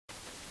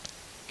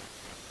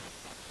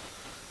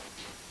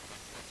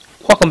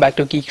Welcome back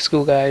to Geek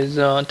School, guys.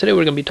 Today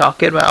we're going to be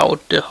talking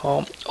about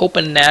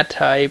Open Nat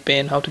Type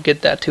and how to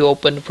get that to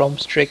open from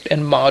strict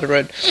and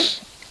moderate.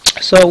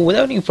 So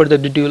without any further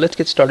ado, let's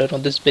get started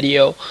on this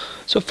video.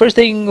 So first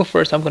thing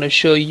first, I'm going to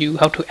show you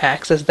how to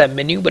access that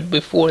menu. But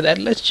before that,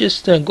 let's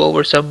just go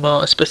over some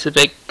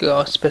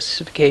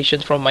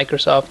specifications from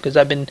Microsoft, because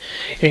I've been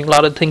hearing a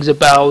lot of things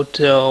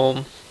about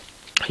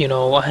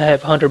I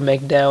have 100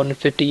 meg down and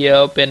 50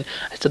 up, and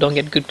I still don't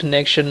get good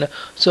connection.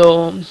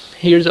 So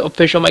here's the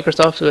official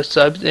Microsoft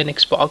subs in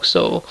Xbox.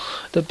 So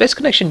the best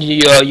connection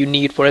you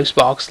need for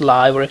Xbox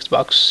Live or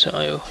Xbox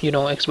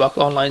Xbox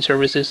Online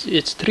services,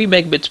 it's 3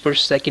 megabits per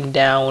second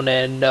down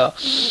and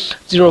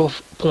 0.5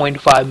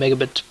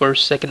 megabits per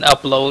second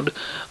upload.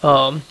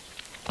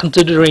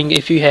 Considering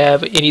if you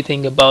have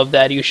anything above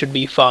that, you should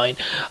be fine.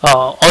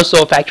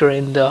 Also factor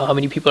in how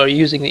many people are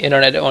using the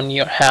internet on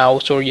your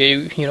house, or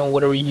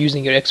whatever you're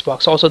using your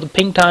Xbox. Also the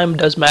ping time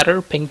does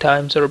matter. Ping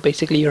times are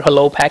basically your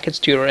hello packets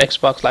to your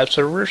Xbox Live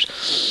servers.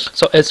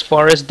 So as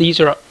far as these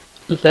are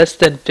less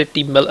than 100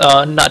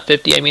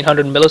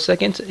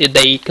 milliseconds,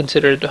 they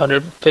consider it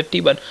 150,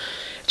 but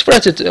for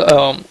us it's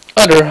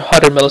under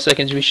 100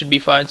 milliseconds, we should be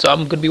fine. So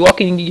I'm going to be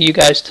walking you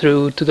guys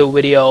through to the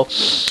video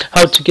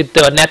how to get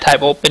the Nat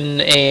Type open,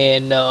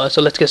 and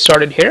so let's get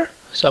started here.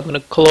 So I'm going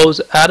to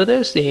close out of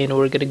this, and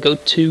we're going to go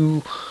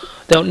to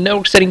the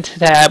network settings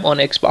tab on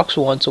Xbox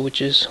One, so which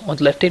is on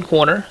the left hand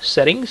corner,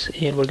 settings,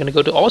 and we're going to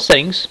go to all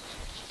settings,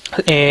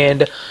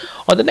 and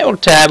on the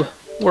network tab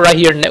we're right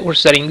here in network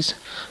settings.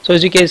 So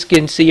as you guys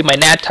can see, my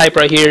Nat Type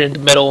right here in the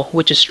middle,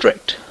 which is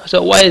strict.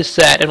 So why is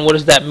that, and what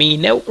does that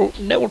mean?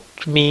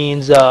 Network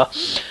means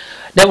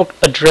network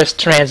address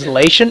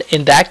translation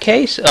in that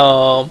case.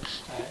 So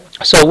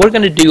we're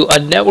going to do a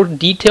network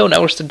detail,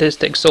 network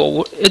statistics.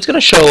 So it's going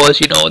to show us,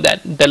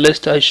 that the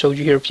list I showed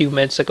you here a few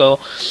minutes ago,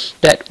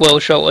 that will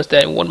show us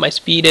that what my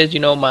speed is,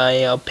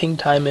 my ping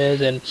time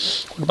is, and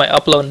what my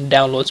upload and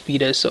download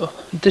speed is. So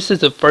this is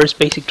the first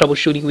basic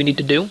troubleshooting we need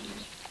to do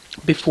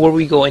before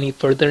we go any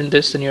further in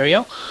this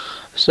scenario.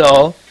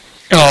 So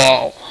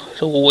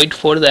we'll wait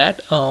for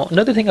that.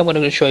 Another thing I'm going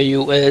to show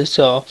you is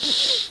a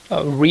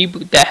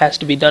reboot that has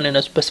to be done in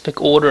a specific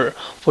order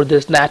for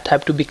this Nat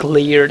Type to be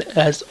cleared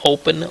as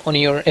open on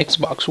your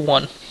Xbox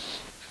One.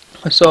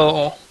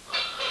 So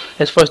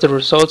as far as the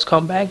results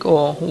come back,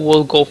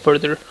 we'll go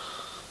further.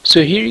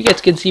 So here you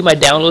guys can see my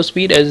download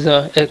speed as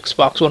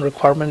Xbox One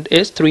requirement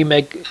is 3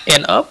 meg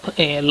and up,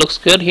 and it looks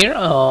good here.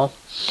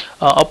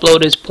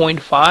 Upload is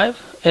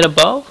 0.5 and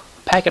above.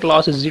 Packet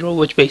loss is 0,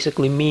 which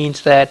basically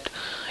means that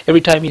every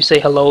time you say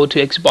hello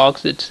to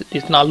Xbox, it's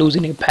not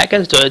losing any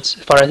packets. So as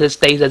far as it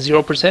stays at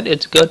 0%,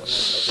 it's good.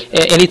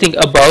 Anything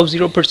above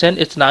 0%,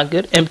 it's not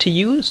good.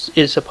 MTUs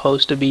is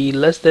supposed to be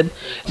less than.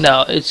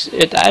 Now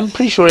I'm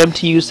pretty sure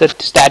MTU is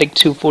set static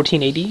to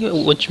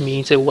 1480, which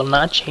means it will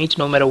not change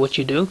no matter what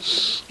you do.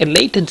 And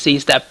latency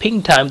is that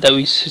ping time that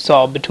we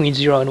saw between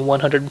 0 and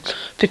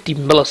 150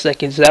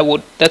 milliseconds.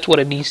 That's what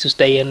it needs to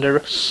stay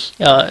under.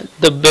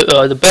 The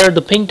better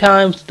the ping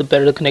times, the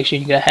better the connection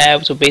you're gonna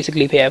have. So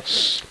basically, if you have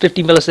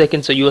 50 milliseconds,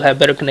 so you'll have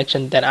better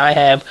connection than I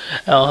have.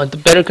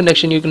 The better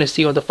connection you're going to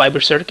see on the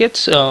fiber circuits.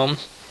 So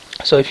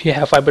if you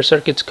have fiber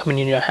circuits coming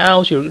in your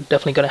house, you're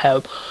definitely going to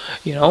have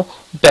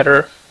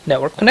better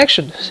network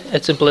connections.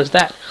 As simple as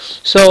that.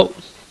 So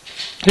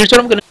here's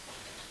what I'm going to.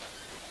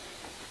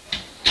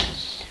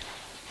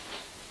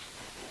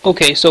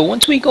 Okay, so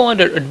once we go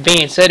under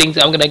advanced settings,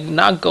 I'm gonna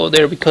not go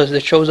there because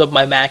it shows up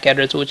my MAC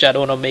address, which I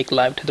don't want to make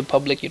live to the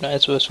public,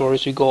 as far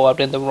as we go out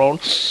in the road.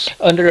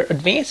 Under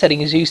advanced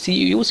settings,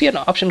 you will see an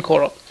option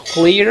called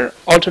clear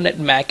alternate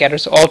MAC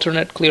address,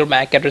 alternate clear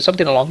MAC address,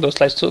 something along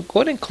those lines. So go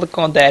ahead and click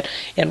on that,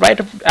 and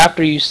right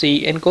after you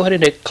see, and go ahead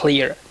and hit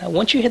clear. Now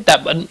once you hit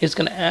that button, it's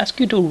gonna ask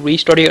you to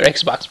restart your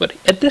Xbox, but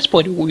at this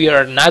point we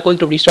are not going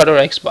to restart our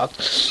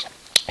Xbox.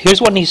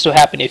 Here's what needs to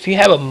happen. If you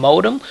have a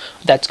modem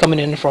that's coming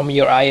in from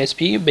your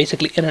ISP,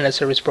 basically internet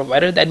service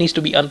provider, that needs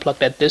to be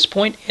unplugged at this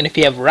point. And if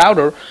you have a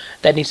router,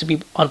 that needs to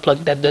be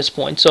unplugged at this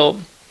point.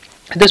 So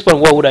at this point,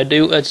 what would I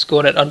do? Let's go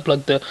ahead and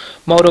unplug the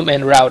modem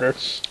and router.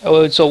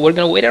 So we're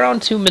gonna wait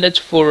around 2 minutes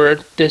for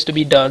this to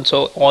be done.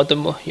 So all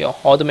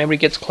the memory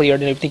gets cleared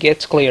and everything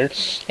gets cleared.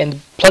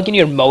 And plug in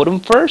your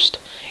modem first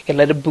and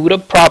let it boot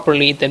up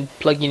properly. Then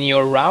plug in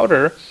your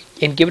router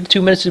and give it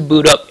 2 minutes to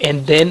boot up,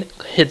 and then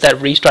hit that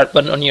restart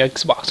button on your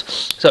Xbox.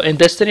 So in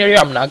this scenario,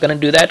 I'm not going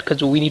to do that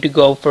because we need to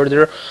go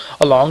further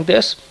along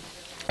this.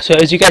 So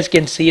as you guys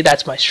can see,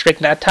 that's my strict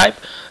Nat Type.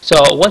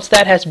 So once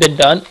that has been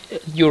done,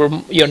 your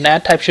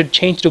Nat Type should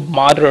change to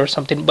moderate or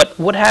something. But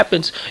what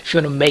happens if you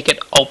want to make it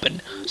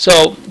open?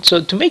 So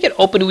to make it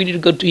open, we need to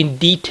go to in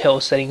detail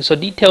settings. So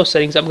detail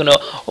settings, I'm gonna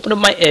open up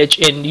my Edge,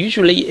 and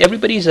usually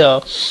everybody's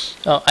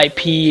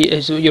IP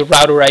is your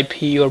router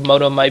IP or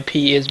modem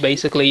IP is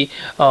basically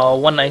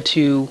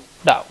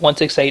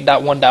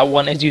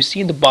 192.168.1.1, as you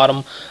see in the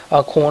bottom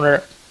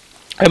corner.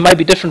 It might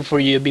be different for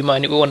you. It be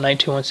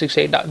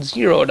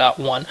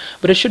 192.168.0.1,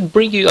 but it should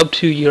bring you up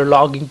to your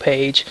logging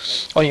page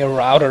on your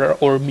router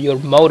or your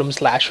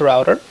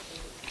modem/router.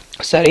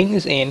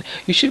 settings, and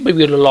you should be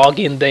able to log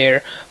in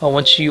there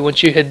once you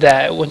hit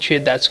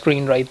that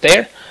screen right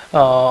there.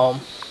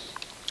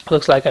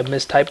 Looks like I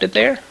mistyped it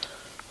there.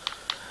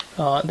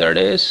 There it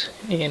is,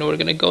 and we're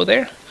gonna go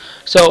there.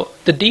 So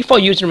the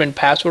default username and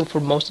password for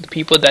most of the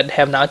people that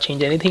have not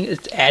changed anything is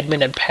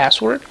admin and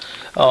password.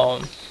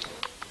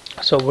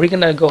 So we're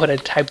gonna go ahead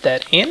and type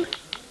that in.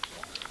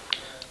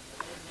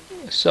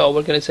 So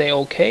we're gonna say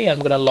okay. I'm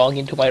gonna log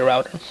into my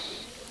router.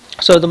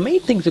 So the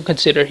main thing to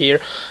consider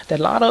here, that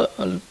a lot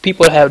of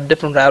people have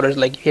different routers.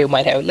 Like you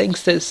might have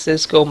Linksys,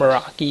 Cisco,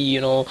 Meraki.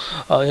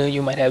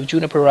 You might have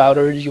Juniper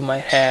routers. You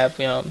might have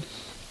Netgear,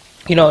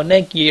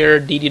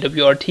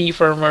 DDWRT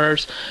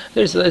firmwares.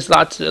 There's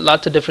lots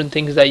of different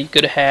things that you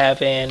could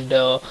have, and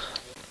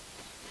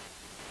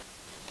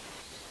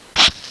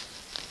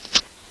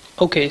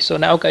okay, so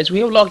now guys,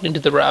 we have logged into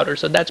the router,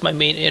 so that's my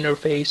main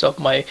interface of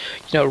my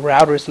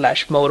router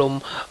slash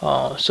modem.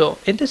 So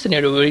in this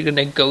scenario, we're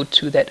gonna go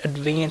to that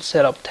advanced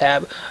setup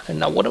tab, and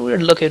now what we're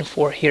looking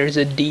for here is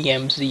a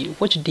DMZ.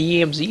 Which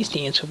DMZ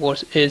stands for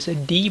is a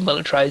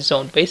demilitarized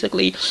zone.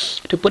 Basically,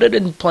 to put it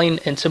in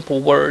plain and simple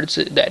words,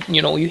 that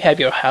you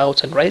have your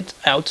house, and right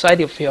outside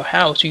of your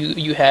house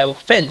you have a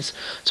fence.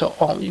 So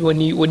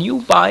when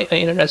you buy an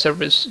internet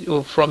service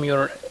from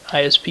your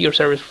ISP or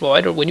service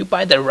provider, when you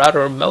buy that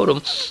router or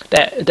modem,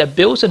 that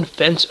builds a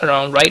fence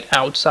around right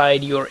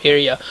outside your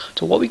area.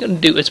 So what we're going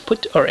to do is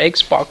put our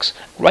Xbox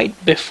right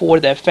before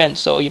that fence,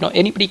 so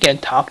anybody can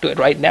talk to it.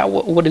 Right now,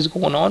 what is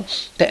going on,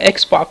 the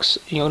Xbox,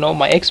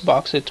 my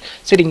Xbox, it's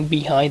sitting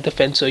behind the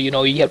fence, so you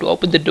have to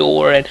open the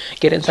door and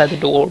get inside the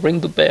door, ring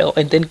the bell,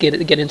 and then get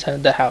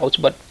inside the house.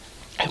 But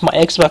if my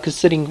Xbox is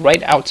sitting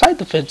right outside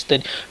the fence,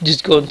 then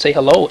just go and say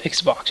hello,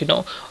 Xbox.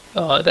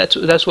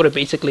 That's what it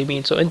basically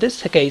means. So in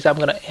this case, I'm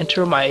gonna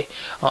enter my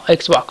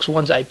Xbox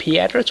One's IP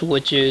address,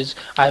 which is,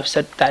 I've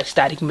set that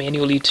static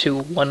manually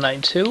to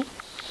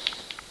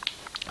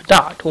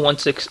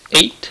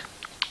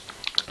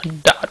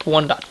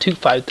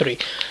 192.168.1.253.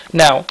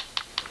 Now,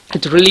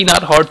 it's really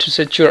not hard to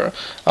set your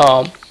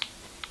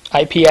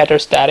IP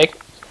address static.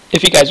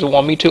 If you guys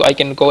want me to, I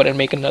can go ahead and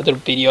make another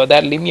video of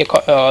that. Leave me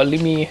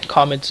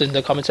comments in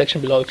the comment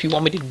section below if you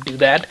want me to do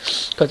that,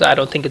 because I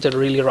don't think it's a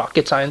really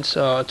rocket science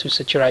to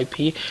set your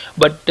IP.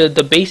 But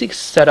the basic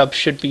setup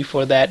should be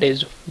for that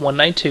is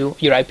 192.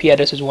 Your IP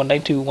address is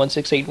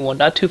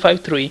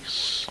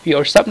 192.168.1.253.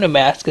 Your subnet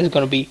mask is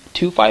going to be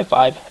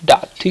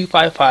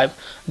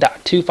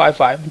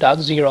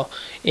 255.255.255.0.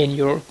 In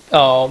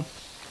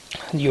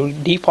your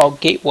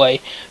default gateway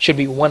should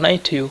be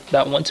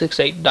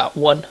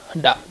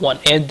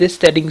 192.168.1.1, and these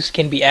settings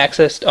can be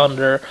accessed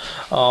under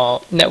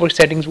network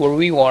settings where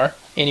we are,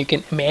 and you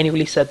can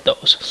manually set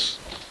those.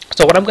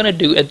 So what I'm going to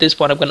do at this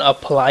point, I'm going to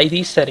apply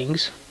these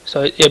settings.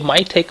 So it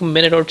might take a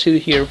minute or two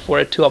here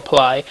for it to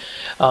apply.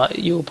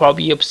 You'll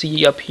probably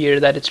see up here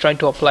that it's trying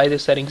to apply the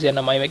settings, and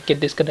I might get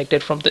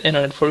disconnected from the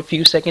internet for a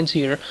few seconds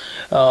here.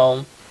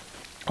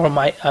 Or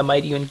I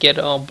might even get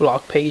a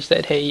blog page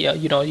that, hey,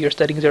 your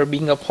settings are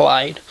being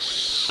applied.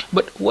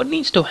 But what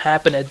needs to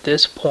happen at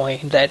this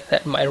point,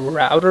 that my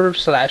router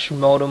slash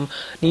modem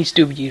needs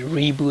to be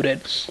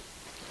rebooted.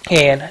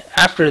 And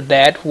after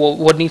that,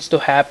 what needs to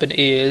happen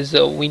is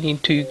we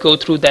need to go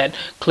through that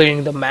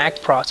clearing the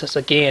MAC process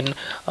again,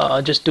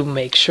 just to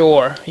make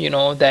sure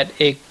that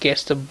it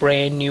gets a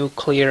brand new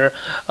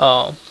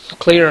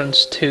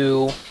clearance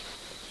to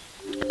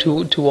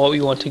what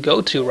we want to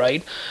go to,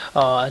 right?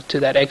 To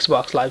that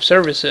Xbox Live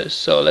Services.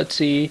 So let's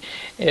see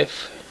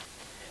if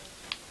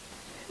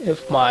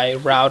my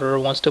router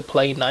wants to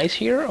play nice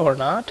here or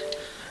not.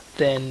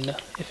 Then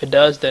if it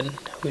does, then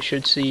we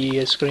should see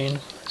a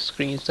screen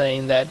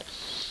saying that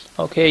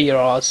okay, you're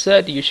all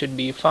set, you should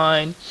be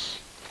fine.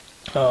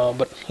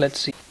 But let's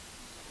see.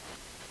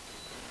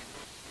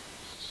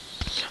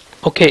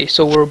 Okay,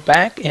 so we're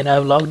back, and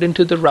I've logged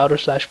into the router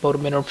slash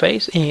modem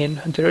interface, and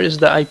there is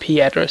the IP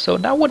address. So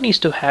now what needs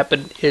to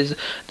happen is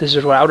this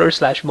router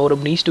slash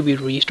modem needs to be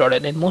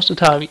restarted. And most of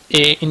the time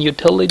in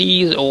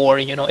utilities or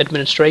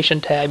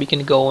administration tab, you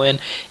can go in,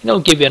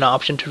 give you an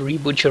option to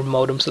reboot your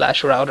modem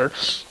slash router.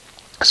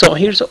 So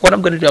here's what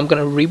I'm going to do. I'm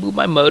going to reboot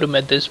my modem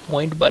at this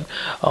point, but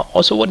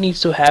also what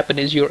needs to happen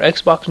is your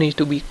Xbox needs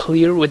to be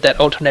clear with that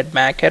alternate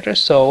MAC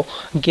address. So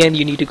again,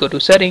 you need to go to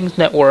settings,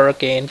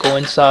 network, and go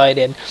inside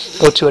and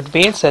go to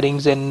advanced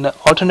settings and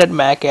alternate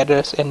MAC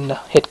address and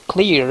hit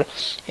clear,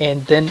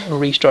 and then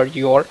restart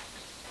your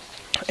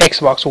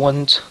Xbox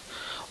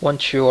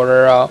once your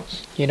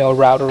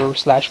router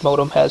slash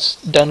modem has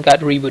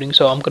got rebooting.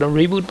 So I'm going to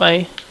reboot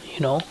my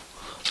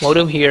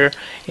modem here,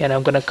 and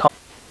I'm going to come.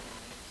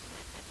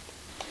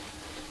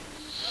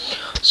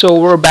 So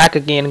we're back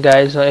again,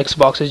 guys.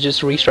 Xbox is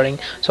just restarting.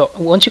 So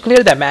once you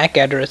clear that MAC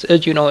address,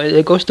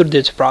 it goes through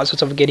this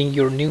process of getting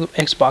your new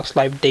Xbox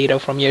Live data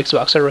from your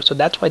Xbox server. So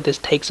that's why this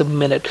takes a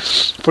minute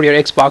for your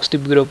Xbox to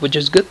boot up, which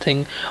is a good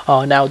thing.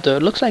 Now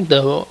looks like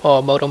the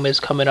modem is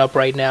coming up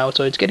right now,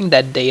 so it's getting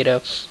that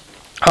data.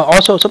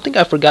 Also, something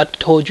I forgot to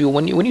told you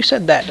when you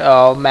said that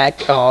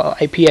MAC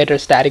IP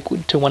address static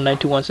to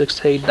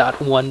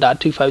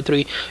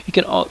 192.168.1.253, you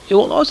can it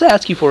will also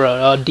ask you for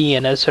a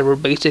DNS server.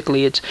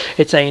 Basically, it's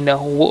saying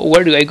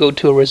where do I go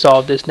to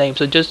resolve this name.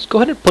 So just go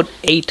ahead and put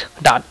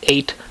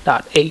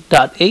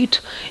 8.8.8.8,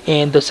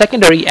 and the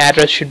secondary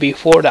address should be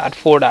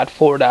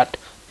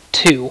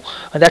 4.4.4.2.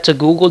 And that's a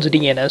Google's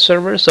DNS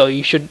server. So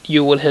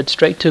you will head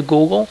straight to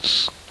Google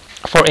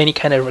for any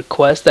kind of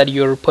request that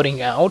you're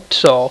putting out,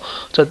 so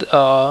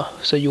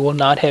you will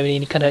not have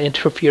any kind of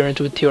interference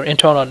with your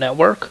internal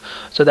network.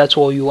 So that's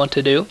what you want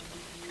to do.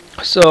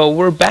 So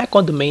we're back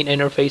on the main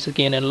interface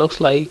again, and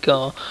looks like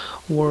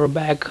we're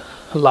back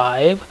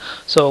live.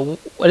 So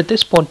at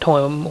this point in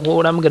time,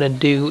 what I'm gonna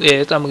do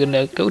is I'm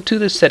gonna go to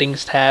the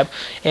settings tab,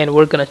 and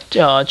we're gonna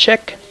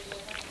check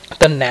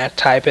the NAT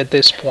type at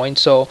this point.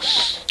 So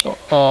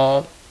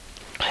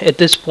at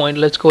this point,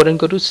 let's go ahead and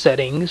go to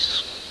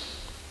settings,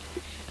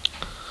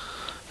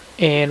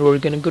 and we're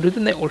gonna go to the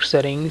network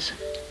settings,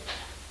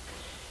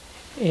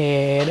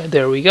 and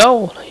there we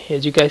go.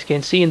 As you guys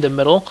can see in the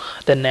middle,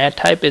 the NAT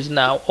type is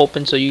now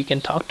open, so you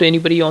can talk to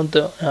anybody on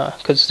the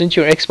because since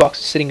your Xbox is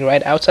sitting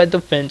right outside the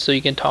fence, so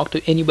you can talk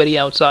to anybody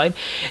outside.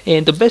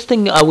 And the best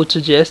thing I would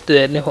suggest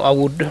that I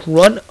would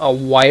run a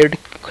wired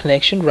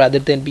connection rather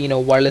than being a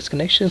wireless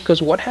connection,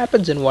 because what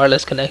happens in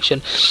wireless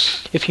connection,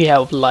 if you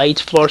have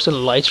lights, fluorescent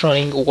lights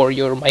running, or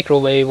your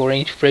microwave or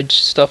any fridge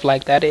stuff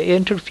like that, it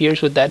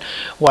interferes with that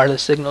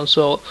wireless signal.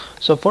 So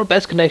for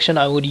best connection,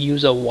 I would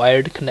use a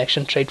wired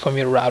connection straight from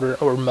your router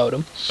or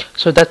modem.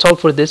 So that's all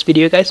for this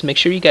video, guys. Make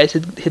sure you guys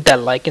hit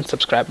that like and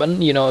subscribe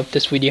button, if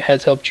this video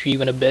has helped you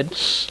even a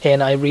bit.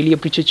 And I really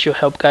appreciate your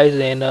help, guys,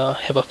 and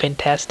have a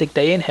fantastic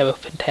day and have a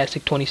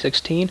fantastic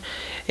 2016,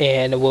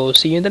 and we'll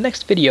see you in the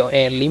next video.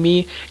 And leave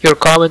me your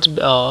comments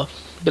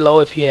below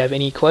if you have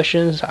any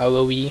questions. I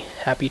will be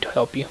happy to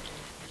help you.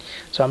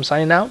 So I'm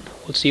signing out.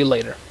 We'll see you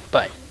later.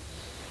 Bye.